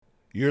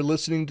You're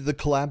listening to the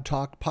Collab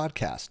Talk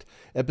podcast,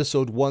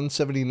 episode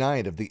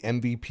 179 of the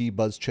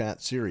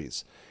MVPbuzzChat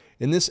series.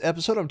 In this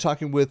episode, I'm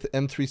talking with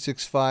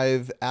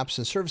M365 Apps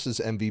and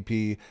Services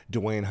MVP,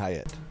 Dewayne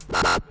Hyatt.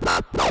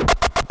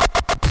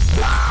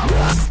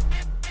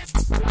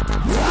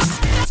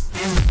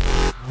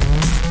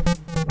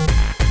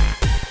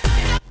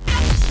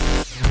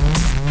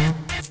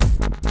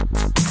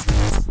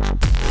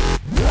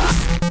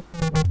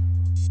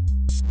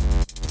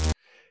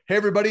 Hey,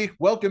 everybody.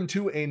 Welcome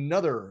to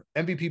another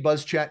MVP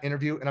Buzz Chat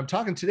interview. And I'm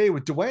talking today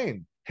with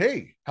Dewayne.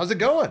 Hey, how's it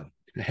going?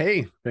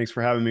 Hey, thanks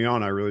for having me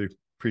on. I really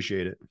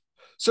appreciate it.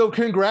 So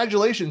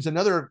congratulations.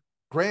 Another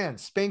grand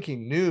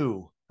spanking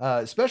new,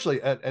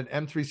 especially at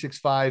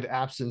M365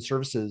 Apps and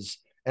Services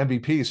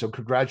MVP. So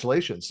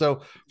congratulations.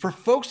 So for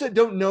folks that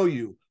don't know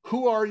you,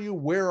 who are you,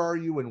 where are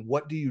you, and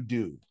what do you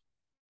do?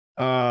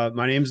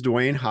 My name's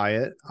Dewayne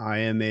Hyatt. I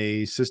am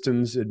a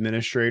systems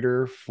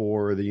administrator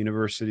for the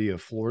University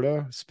of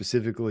Florida,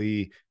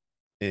 specifically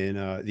in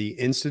the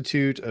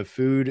Institute of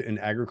Food and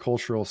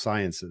Agricultural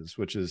Sciences,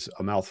 which is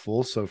a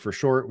mouthful. So for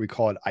short, we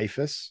call it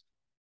IFAS.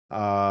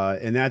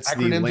 And that's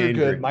the Acronyms are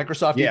good.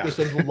 Microsoft Yeah.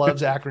 ecosystem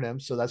loves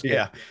acronyms, so that's good.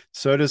 Yeah.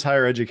 So does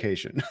higher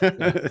education.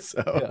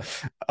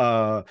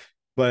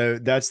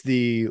 But that's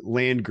the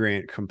land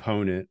grant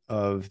component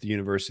of the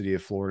University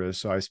of Florida.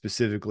 So I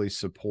specifically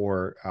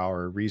support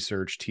our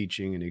research,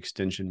 teaching, and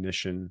extension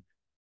mission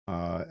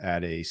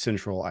at a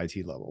central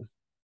IT level.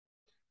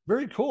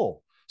 Very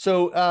cool.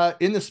 So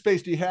in the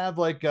space, do you have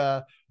like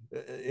a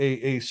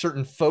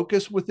certain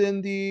focus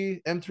within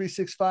the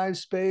M365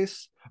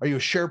 space? Are you a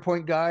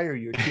SharePoint guy? Are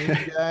you a Teams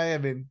guy? I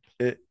mean,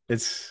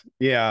 it's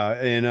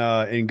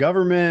in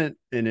government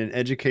and in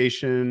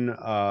education,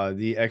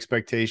 the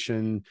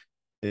expectation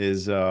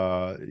is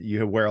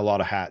you wear a lot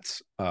of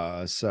hats.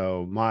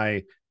 So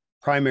my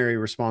primary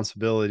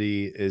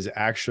responsibility is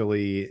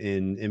actually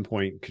in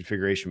endpoint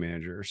configuration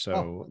manager.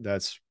 So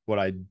that's what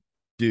I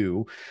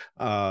do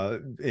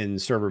in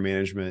server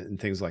management and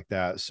things like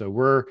that. So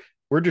we're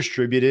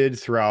distributed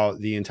throughout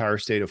the entire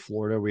state of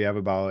Florida. We have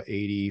about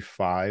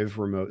 85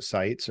 remote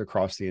sites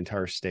across the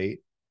entire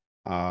state.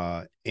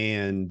 And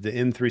the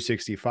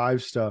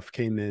M365 stuff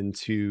came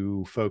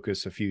into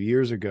focus a few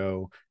years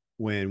ago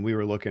when we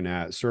were looking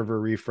at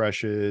server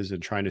refreshes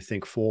and trying to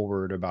think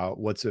forward about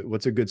what's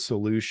a good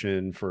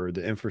solution for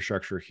the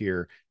infrastructure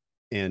here.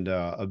 And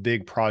a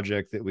big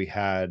project that we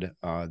had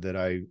that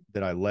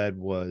I led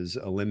was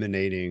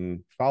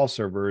eliminating file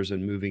servers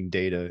and moving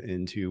data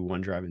into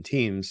OneDrive and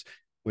Teams,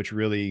 which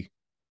really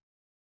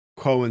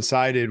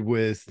coincided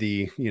with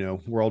the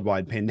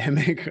worldwide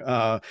pandemic.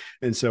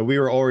 And so we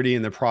were already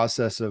in the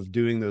process of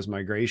doing those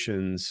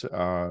migrations,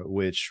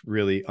 which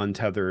really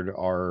untethered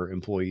our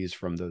employees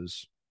from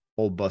those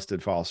old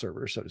busted file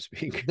servers, so to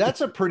speak. That's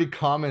a pretty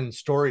common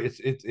story.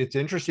 It's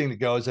interesting to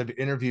go as I've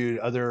interviewed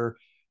other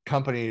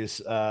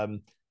companies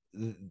to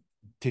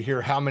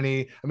hear how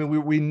many. I mean,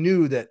 we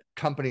knew that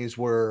companies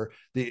were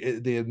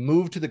the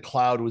move to the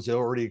cloud was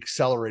already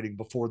accelerating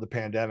before the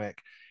pandemic,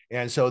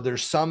 and so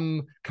there's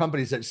some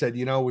companies that said,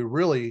 we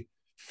really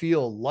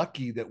feel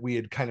lucky that we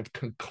had kind of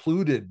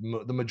concluded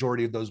the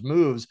majority of those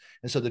moves,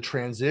 and so the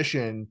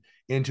transition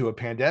into a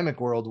pandemic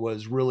world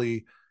was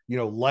really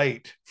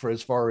light for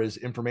as far as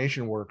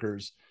information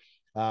workers.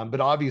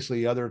 But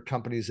obviously other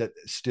companies that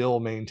still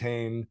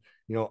maintain,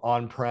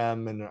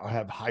 on-prem and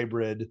have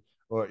hybrid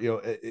or,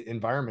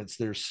 environments,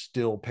 there's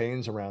still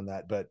pains around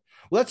that. But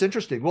well, that's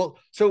interesting. Well,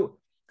 so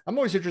I'm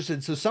always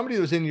interested. So somebody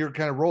that was in your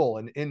kind of role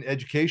and in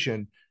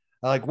education,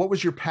 like what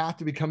was your path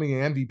to becoming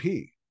an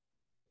MVP?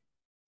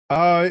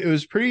 It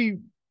was pretty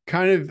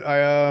kind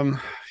of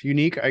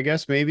unique, I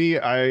guess. Maybe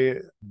I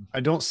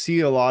don't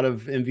see a lot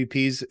of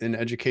MVPs in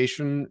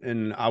education,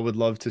 and I would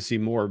love to see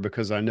more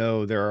because I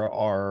know there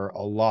are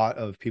a lot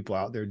of people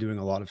out there doing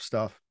a lot of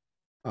stuff.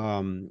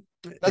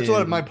 That's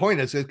what my point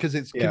is, because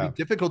it can be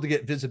difficult to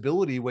get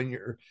visibility when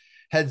you're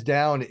heads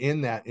down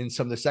in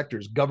some of the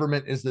sectors.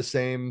 Government is the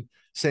same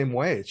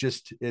way. It's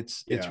just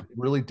it's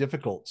really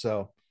difficult.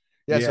 So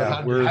so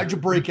how'd you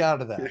break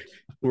out of that?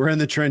 We're in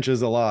the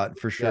trenches a lot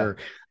for sure.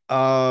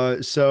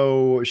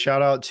 So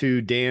shout out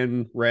to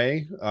Dan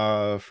Ray,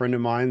 a friend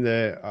of mine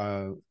that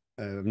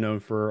I've known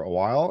for a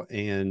while,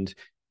 and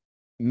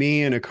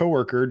me and a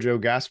coworker, Joe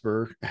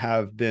Gasper,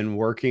 have been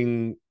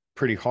working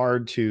pretty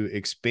hard to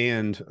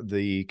expand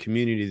the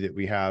community that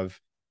we have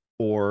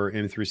for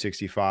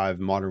M365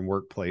 modern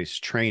workplace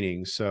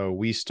training. So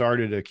we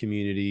started a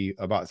community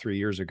about 3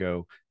 years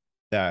ago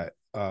that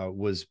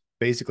was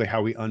basically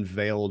how we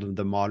unveiled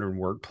the modern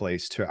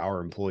workplace to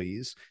our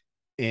employees.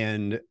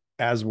 And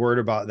as word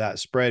about that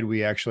spread,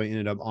 we actually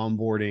ended up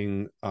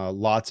onboarding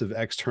lots of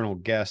external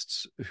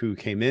guests who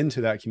came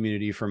into that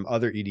community from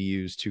other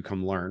EDUs to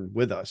come learn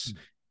with us.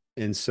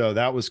 And so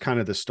that was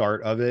kind of the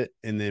start of it.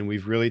 And then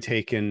we've really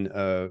taken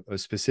a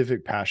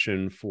specific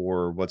passion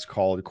for what's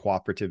called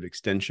cooperative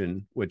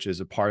extension, which is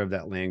a part of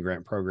that land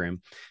grant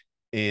program.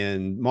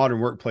 And modern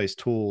workplace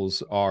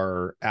tools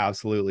are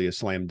absolutely a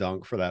slam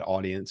dunk for that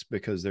audience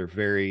because they're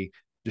very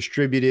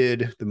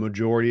distributed. The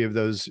majority of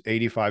those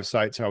 85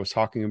 sites I was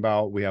talking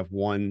about, we have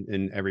one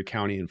in every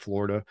county in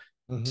Florida.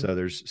 Mm-hmm. So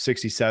there's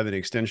 67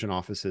 extension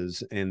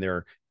offices, and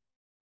they're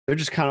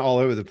just kind of all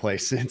over the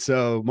place. And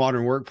so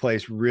Modern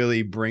Workplace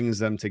really brings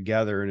them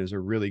together and is a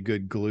really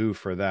good glue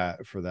for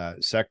that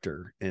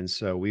sector. And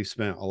so we've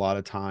spent a lot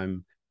of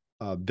time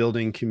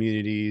building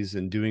communities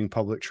and doing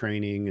public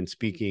training and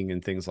speaking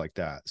and things like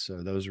that.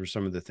 So those are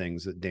some of the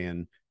things that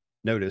Dan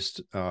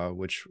noticed,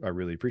 which I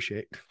really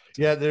appreciate.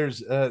 Yeah, there's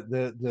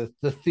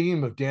the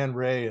theme of Dan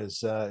Ray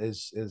is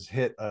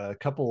hit a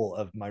couple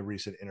of my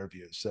recent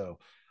interviews. So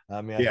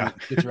yeah, Yeah.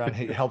 he gets around,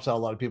 he helps out a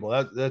lot of people.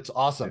 That's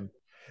awesome.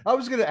 I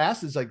was going to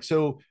ask this, like,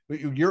 so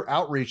your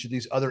outreach to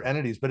these other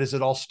entities, but is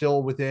it all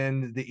still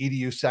within the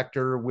EDU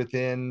sector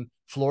within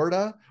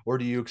Florida, or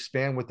do you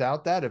expand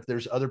without that? If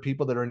there's other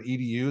people that are in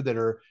EDU that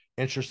are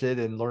interested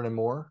in learning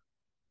more?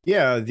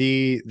 Yeah,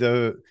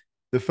 the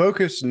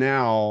focus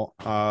now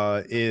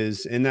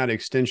is in that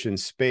extension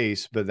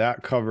space, but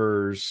that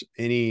covers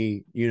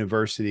any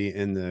university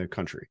in the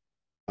country.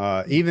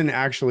 Even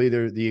actually,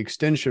 the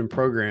extension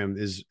program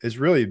is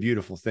really a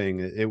beautiful thing.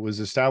 It was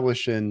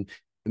established in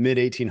the mid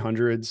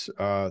 1800s.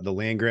 The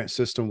land grant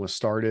system was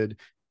started.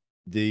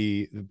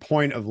 The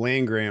point of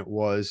land grant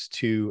was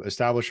to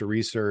establish a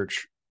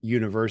research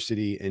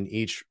university in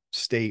each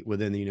state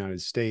within the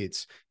United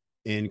States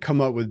and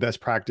come up with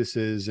best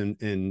practices and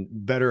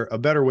a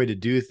better way to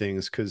do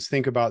things. Because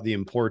think about the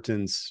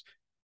importance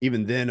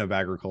even then of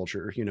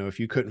agriculture. You know, if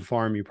you couldn't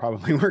farm, you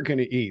probably weren't going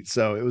to eat.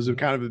 So it was a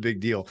kind of a big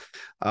deal.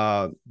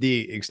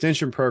 The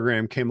extension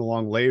program came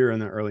along later in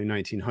the early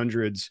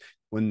 1900s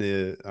when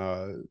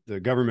the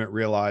government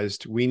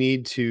realized we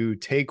need to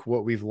take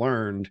what we've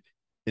learned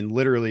and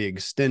literally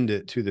extend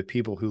it to the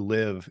people who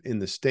live in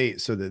the state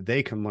so that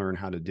they can learn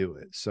how to do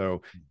it.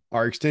 So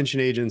our extension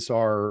agents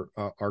are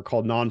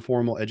called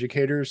non-formal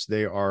educators.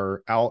 They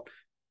are out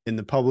in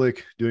the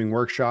public doing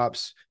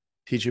workshops,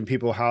 teaching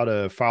people how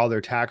to file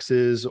their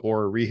taxes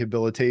or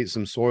rehabilitate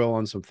some soil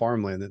on some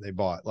farmland that they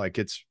bought. Like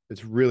it's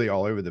really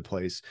all over the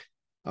place.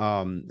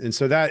 And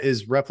so that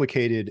is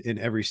replicated in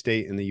every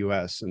state in the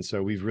US. And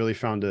so we've really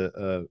found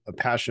a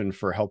passion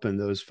for helping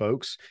those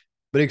folks.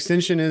 But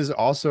extension is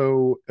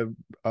also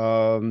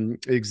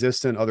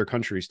exists in other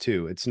countries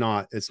too. It's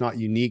not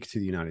unique to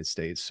the United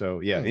States. So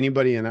yeah,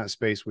 anybody in that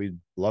space we'd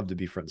love to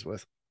be friends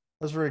with.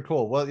 That's very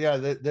cool. Well, yeah,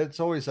 that's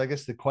always, I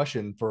guess, the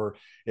question for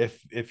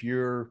if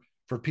you're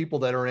for people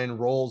that are in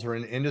roles or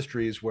in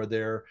industries where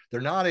they're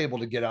not able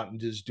to get out and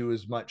just do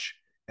as much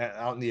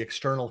out in the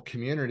external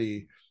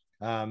community.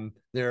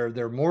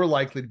 They're more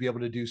likely to be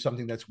able to do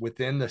something that's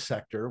within the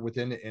sector,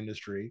 within the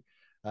industry,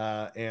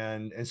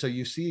 and so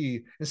you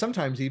see, and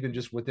sometimes even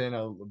just within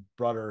a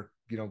broader,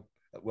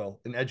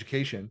 an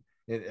education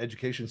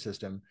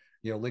system,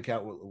 link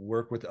out,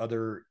 work with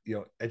other,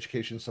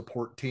 education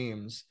support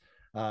teams,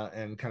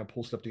 and kind of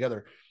pull stuff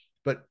together.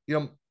 But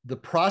the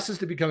process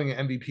to becoming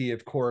an MVP,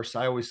 of course,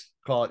 I always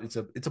call it,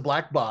 it's a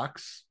black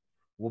box.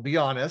 We'll be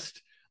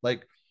honest,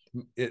 like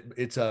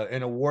it's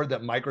an award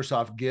that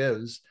Microsoft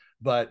gives,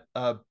 but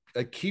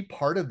a key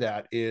part of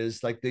that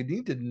is like they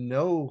need to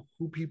know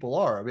who people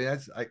are. I mean,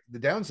 that's the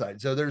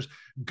downside. So there's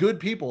good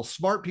people,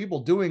 smart people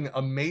doing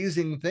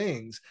amazing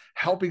things,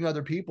 helping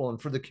other people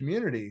and for the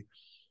community.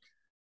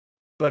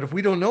 But if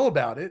we don't know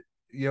about it,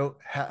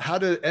 how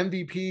do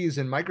MVPs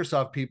and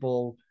Microsoft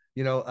people,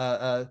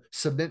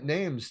 submit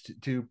names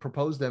to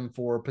propose them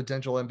for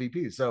potential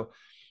MVPs? So,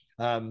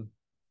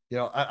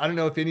 I don't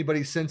know if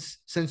anybody since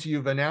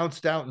you've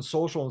announced out in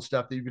social and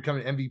stuff that you've become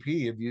an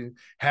MVP, have you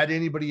had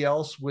anybody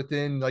else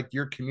within like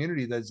your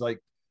community that's like,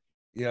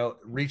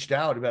 reached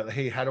out about,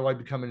 hey, how do I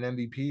become an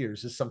MVP, or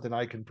is this something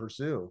I can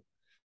pursue?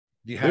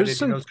 Do you have any of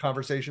those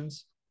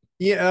conversations?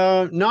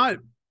 Yeah, not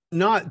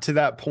to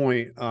that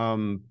point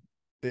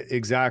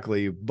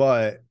exactly,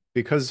 but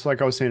because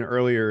like I was saying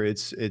earlier,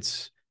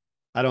 it's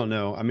I don't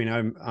know. I mean,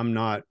 I'm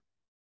not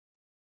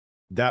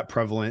that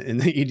prevalent in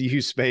the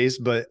EDU space,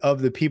 but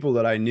of the people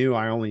that I knew,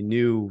 I only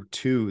knew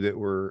two that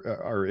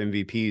are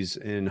MVPs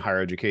in higher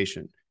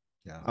education.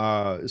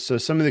 Yeah. So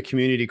some of the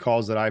community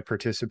calls that I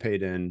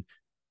participate in,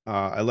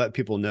 I let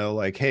people know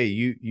like, hey,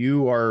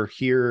 you are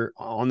here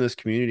on this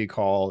community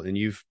call and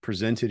you've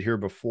presented here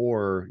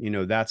before,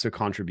 that's a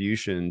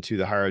contribution to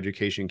the higher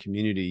education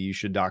community. You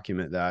should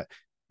document that.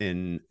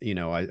 And,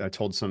 I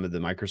told some of the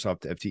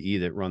Microsoft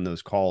FTE that run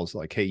those calls,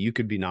 like, hey, you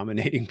could be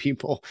nominating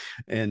people.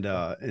 And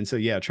so,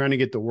 yeah, trying to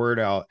get the word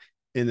out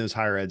in those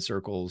higher ed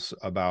circles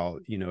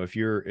about, if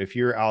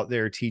you're out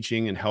there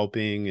teaching and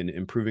helping and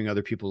improving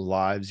other people's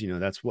lives,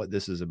 that's what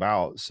this is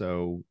about.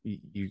 So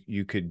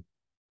you could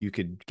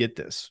get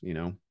this,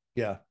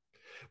 Yeah.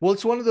 Well,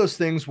 it's one of those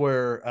things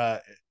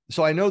where,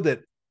 so I know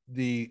that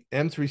the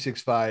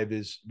M365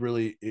 is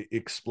really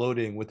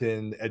exploding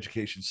within the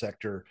education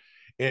sector.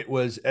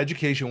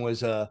 Education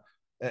was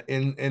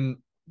in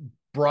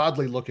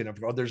broadly looking at,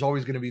 there's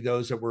always going to be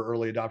those that were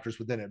early adopters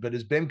within it, but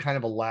has been kind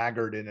of a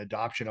laggard in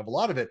adoption of a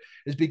lot of it,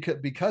 is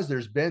because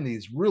there's been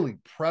these really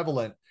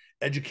prevalent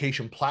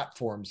education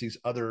platforms, these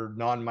other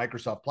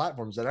non-Microsoft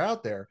platforms that are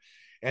out there.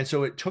 And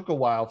so it took a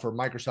while for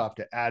Microsoft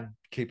to add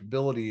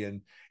capability,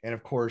 and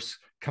of course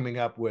coming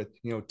up with,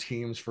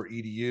 teams for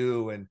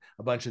EDU and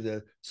a bunch of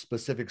the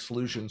specific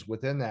solutions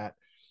within that.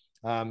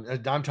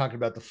 I'm talking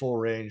about the full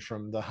range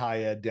from the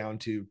high ed down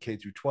to K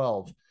through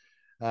 12.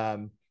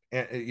 And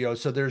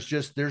so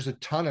there's a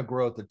ton of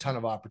growth, a ton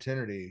of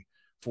opportunity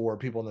for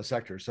people in the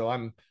sector. So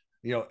I'm,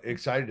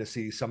 excited to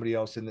see somebody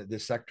else in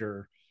this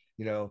sector,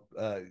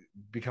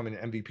 becoming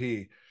an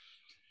MVP.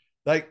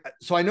 Like,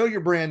 so I know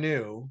you're brand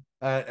new.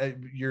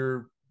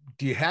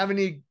 Do you have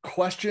any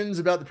questions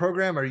about the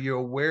program? Are you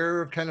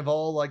aware of kind of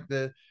all like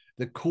the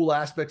cool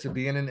aspects of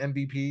being an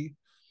MVP?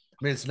 I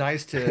mean, it's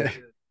nice to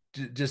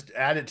just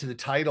add it to the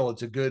title.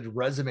 It's a good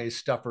resume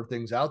stuffer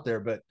things out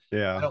there, but I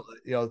Yeah.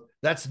 don't,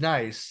 that's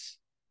nice.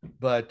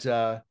 But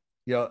are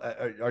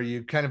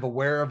you kind of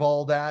aware of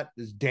all that?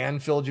 Has Dan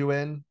filled you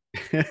in?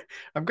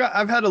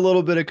 I've had a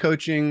little bit of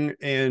coaching,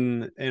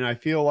 and I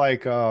feel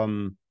like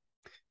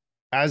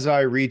as I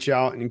reach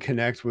out and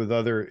connect with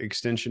other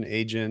extension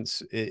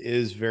agents, it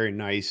is very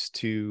nice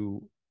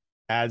to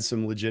add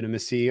some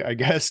legitimacy, I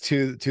guess,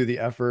 to the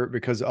effort,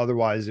 because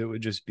otherwise it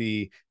would just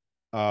be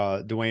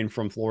Dewayne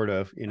from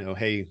Florida,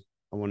 hey,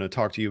 I want to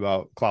talk to you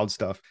about cloud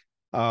stuff.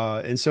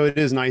 And so it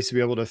is nice to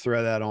be able to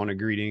throw that on a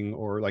greeting,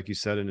 or like you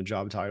said, in a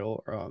job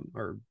title,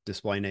 or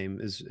display name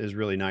is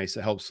really nice.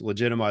 It helps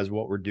legitimize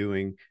what we're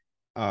doing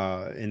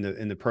in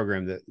the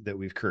program that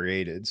we've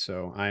created.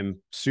 So I'm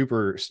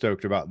super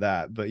stoked about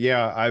that. But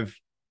yeah,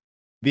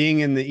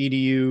 being in the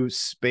EDU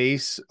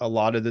space, a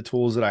lot of the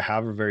tools that I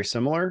have are very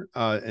similar.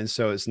 And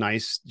so it's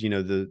nice, the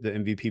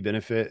MVP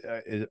benefit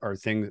are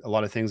a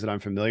lot of things that I'm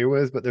familiar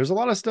with, but there's a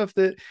lot of stuff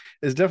that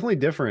is definitely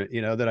different,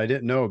 that I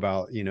didn't know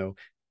about,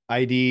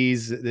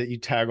 IDs that you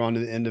tag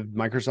onto the end of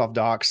Microsoft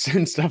Docs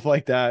and stuff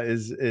like that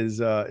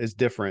is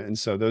different. And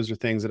so those are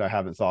things that I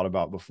haven't thought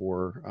about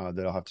before,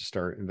 that I'll have to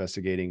start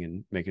investigating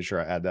and making sure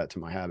I add that to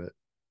my habit.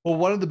 Well,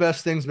 one of the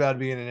best things about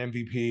being an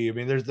MVP, I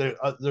mean,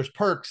 there's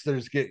perks.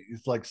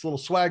 It's like little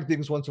swag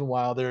things once in a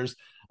while.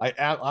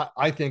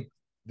 I think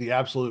the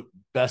absolute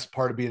best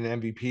part of being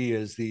an MVP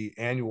is the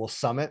annual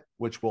summit,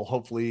 which will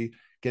hopefully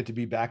get to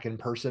be back in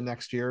person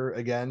next year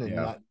again, and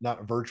Yeah.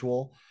 not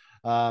virtual.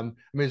 I mean,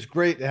 it's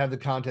great to have the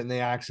content and the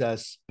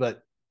access,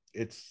 but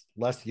it's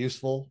less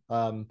useful.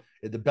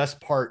 The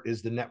best part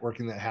is the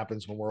networking that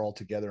happens when we're all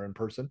together in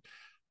person.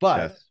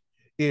 But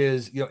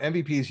Yes.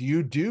 MVPs,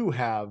 you do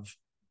have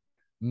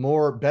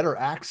better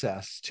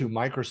access to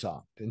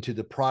Microsoft and to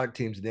the product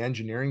teams, the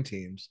engineering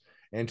teams,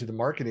 and to the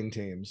marketing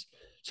teams,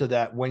 so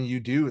that when you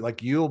do,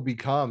 like, you'll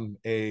become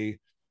a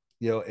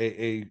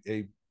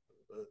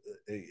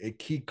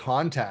key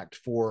contact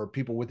for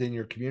people within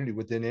your community,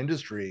 within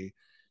industry,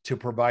 to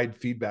provide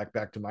feedback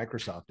back to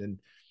Microsoft. And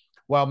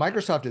while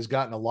Microsoft has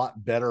gotten a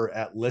lot better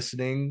at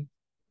listening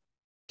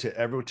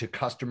to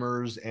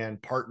customers and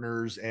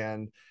partners,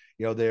 and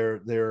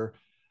they're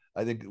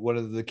I think one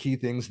of the key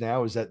things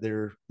now is that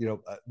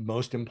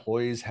most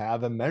employees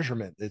have a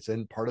measurement. It's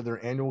in part of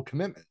their annual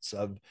commitments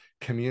of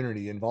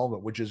community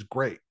involvement, which is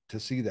great to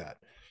see that.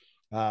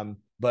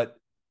 But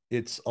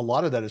it's a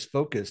lot of that is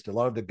focused. A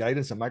lot of the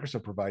guidance that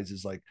Microsoft provides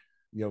is like,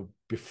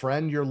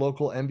 befriend your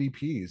local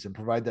MVPs and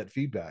provide that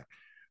feedback.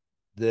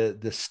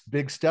 The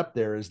big step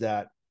there is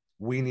that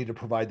we need to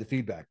provide the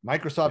feedback.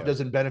 Microsoft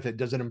Yeah.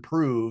 doesn't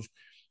improve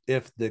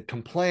if the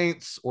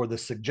complaints or the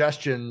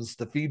suggestions,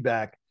 the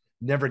feedback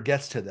never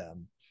gets to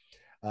them.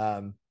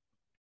 Um,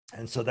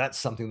 and so that's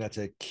something that's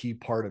a key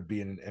part of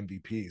being an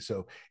MVP.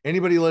 So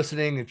anybody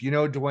listening, if you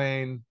know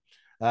Dewayne,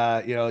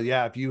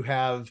 if you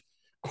have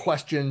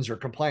questions or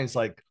complaints,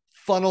 like,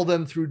 funnel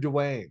them through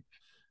Dewayne.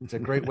 It's a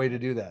great way to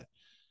do that.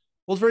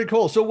 Well, it's very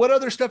cool. So what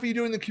other stuff are you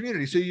doing in the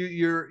community? So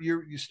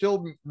you're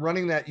still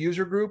running that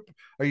user group?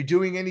 Are you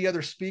doing any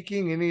other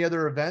speaking, any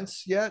other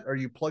events yet? Are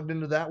you plugged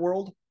into that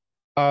world?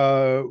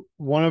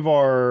 One of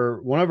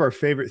our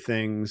favorite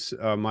things,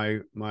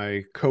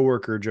 my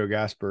coworker Joe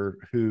Gasper,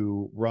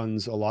 who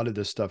runs a lot of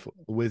this stuff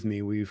with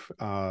me, we've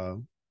had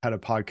a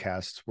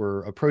podcast.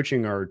 We're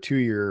approaching our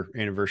 2-year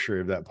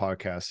anniversary of that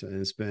podcast, and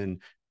it's been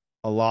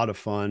a lot of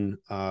fun.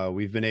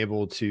 We've been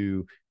able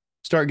to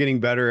start getting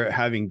better at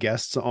having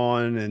guests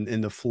on, and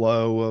in the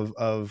flow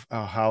of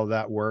how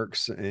that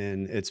works,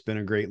 and it's been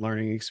a great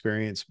learning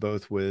experience,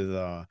 both with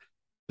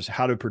just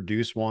how to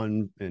produce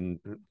one, and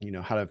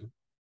how to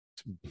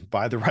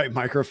buy the right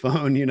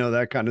microphone,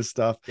 that kind of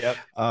stuff.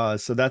 Yep.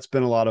 So that's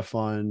been a lot of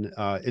fun.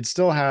 It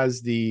still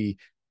has the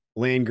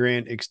land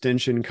grant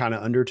extension kind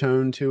of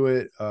undertone to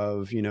it,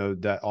 of,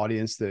 that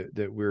audience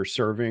that we're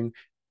serving.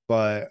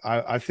 But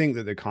I think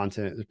that the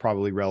content is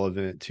probably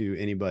relevant to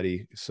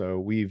anybody. So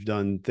we've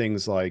done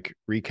things like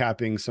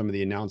recapping some of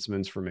the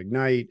announcements from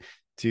Ignite,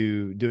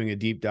 to doing a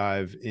deep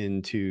dive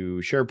into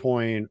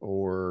SharePoint,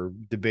 or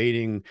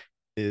debating,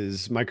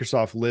 is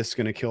Microsoft List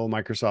going to kill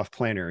Microsoft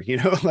Planner?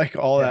 Like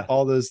Yeah.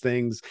 all those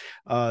things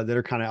that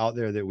are kind of out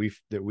there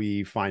that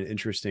we find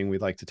interesting.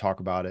 We'd like to talk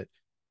about it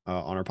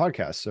on our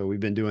podcast. So we've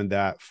been doing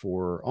that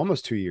for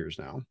almost 2 years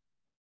now.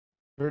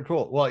 Very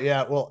cool. Well,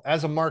 yeah. Well,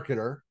 as a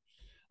marketer,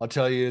 I'll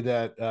tell you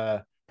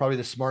that probably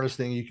the smartest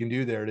thing you can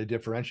do there to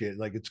differentiate.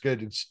 Like, it's good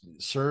to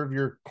serve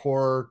your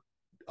core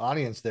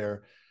audience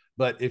there.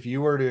 But if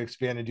you were to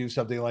expand and do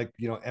something like,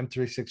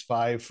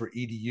 M365 for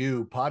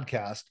EDU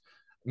podcast,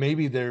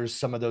 maybe there's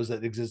some of those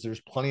that exist.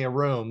 There's plenty of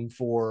room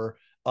for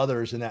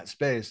others in that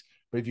space.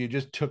 But if you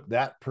just took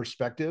that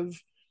perspective,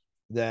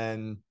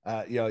 then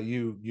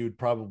you'd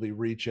probably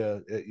reach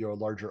a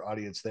larger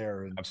audience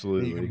there, and you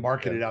Absolutely. can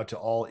market it out to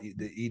all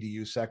the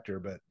EDU sector.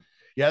 But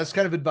yeah, that's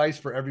kind of advice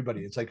for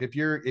everybody. It's like, if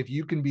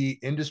you can be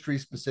industry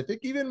specific,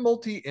 even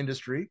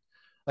multi-industry.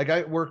 Like,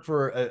 I work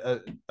for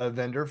a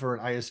vendor for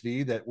an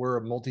ISV that we're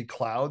a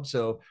multi-cloud,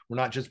 so we're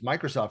not just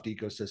Microsoft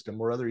ecosystem,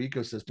 we're other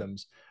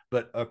ecosystems,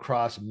 but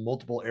across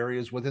multiple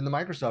areas within the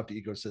Microsoft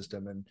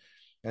ecosystem.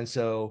 And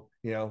so,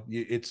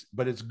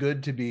 it's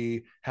good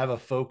to have a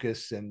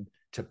focus and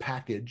to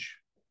package,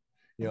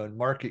 and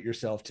market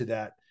yourself to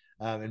that,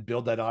 and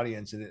build that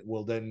audience. And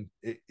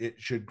it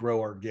should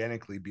grow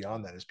organically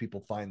beyond that as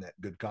people find that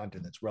good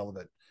content that's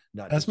relevant.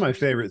 That's my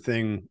favorite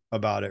thing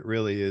about it,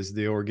 really, is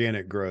the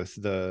organic growth.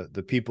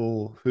 The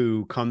people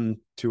who come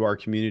to our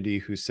community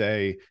who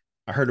say,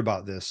 I heard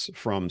about this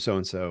from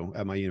so-and-so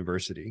at my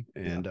university.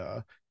 And,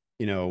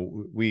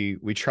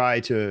 we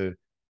try to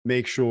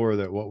make sure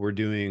that what we're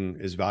doing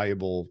is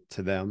valuable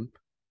to them,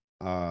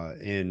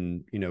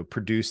 and,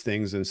 produce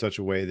things in such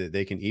a way that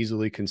they can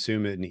easily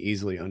consume it and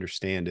easily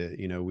understand it.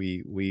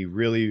 We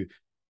really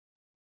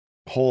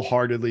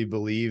wholeheartedly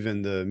believe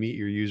in the meet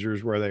your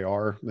users where they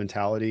are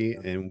mentality.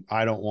 And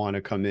I don't want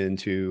to come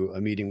into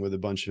a meeting with a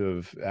bunch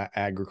of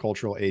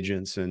agricultural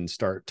agents and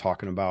start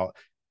talking about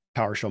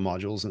PowerShell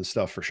modules and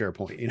stuff for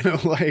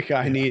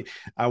SharePoint.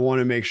 I want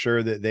to make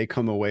sure that they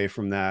come away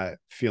from that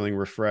feeling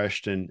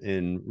refreshed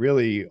and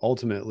really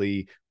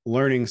ultimately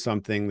learning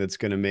something that's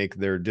going to make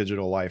their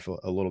digital life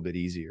a little bit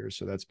easier.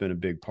 So that's been a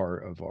big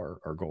part of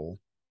our goal.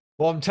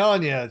 Well, I'm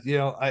telling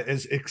you,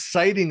 as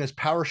exciting as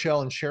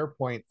PowerShell and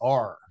SharePoint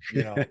are,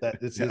 that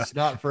it's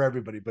not for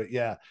everybody. But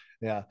yeah.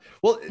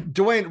 Well,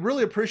 Dewayne,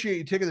 really appreciate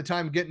you taking the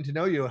time getting to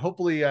know you.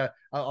 Hopefully,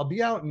 I'll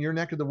be out in your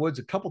neck of the woods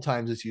a couple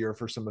times this year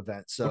for some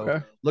events.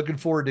 So looking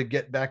forward to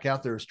get back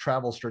out there as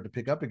travel start to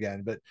pick up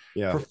again. But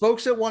for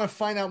folks that want to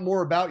find out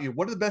more about you,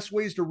 what are the best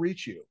ways to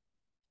reach you?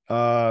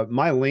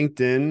 My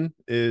LinkedIn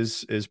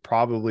is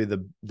probably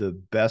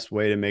the best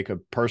way to make a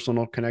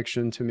personal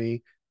connection to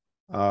me.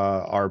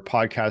 Our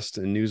podcast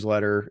and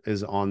newsletter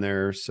is on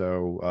there.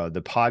 So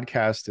the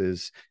podcast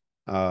is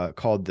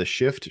called The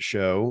Shift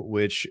Show,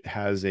 which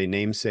has a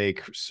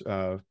namesake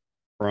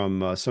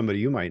from somebody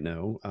you might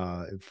know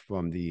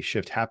from the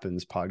Shift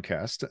Happens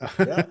podcast.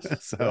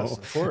 Yes,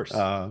 of course.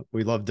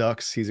 We love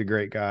Ducks. He's a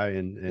great guy,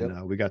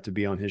 and we got to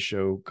be on his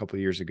show a couple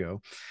of years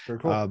ago. Very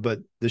cool. But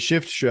the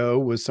Shift Show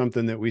was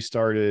something that we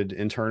started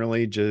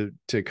internally to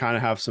kind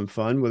of have some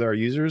fun with our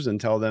users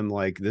and tell them,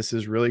 like, this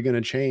is really going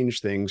to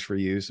change things for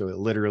you. So it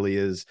literally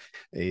is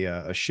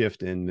a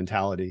shift in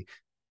mentality.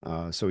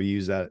 So we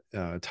use that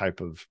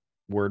type of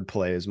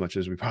wordplay as much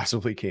as we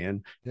possibly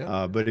can.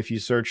 But if you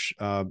search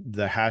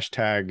the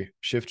hashtag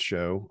Shift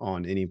Show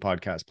on any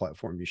podcast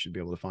platform, you should be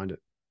able to find it.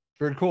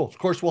 Very cool. Of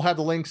course, we'll have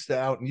the links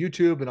out on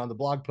YouTube and on the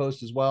blog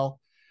post as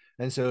well.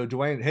 And so,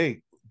 Dewayne,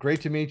 hey,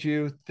 great to meet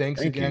you. Thank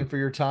again for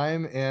your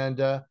time,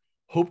 and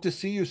hope to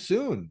see you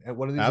soon at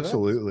one of these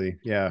Absolutely.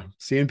 Events. Yeah.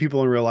 Seeing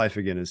people in real life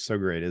again is so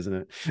great, isn't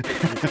it?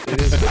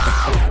 It is.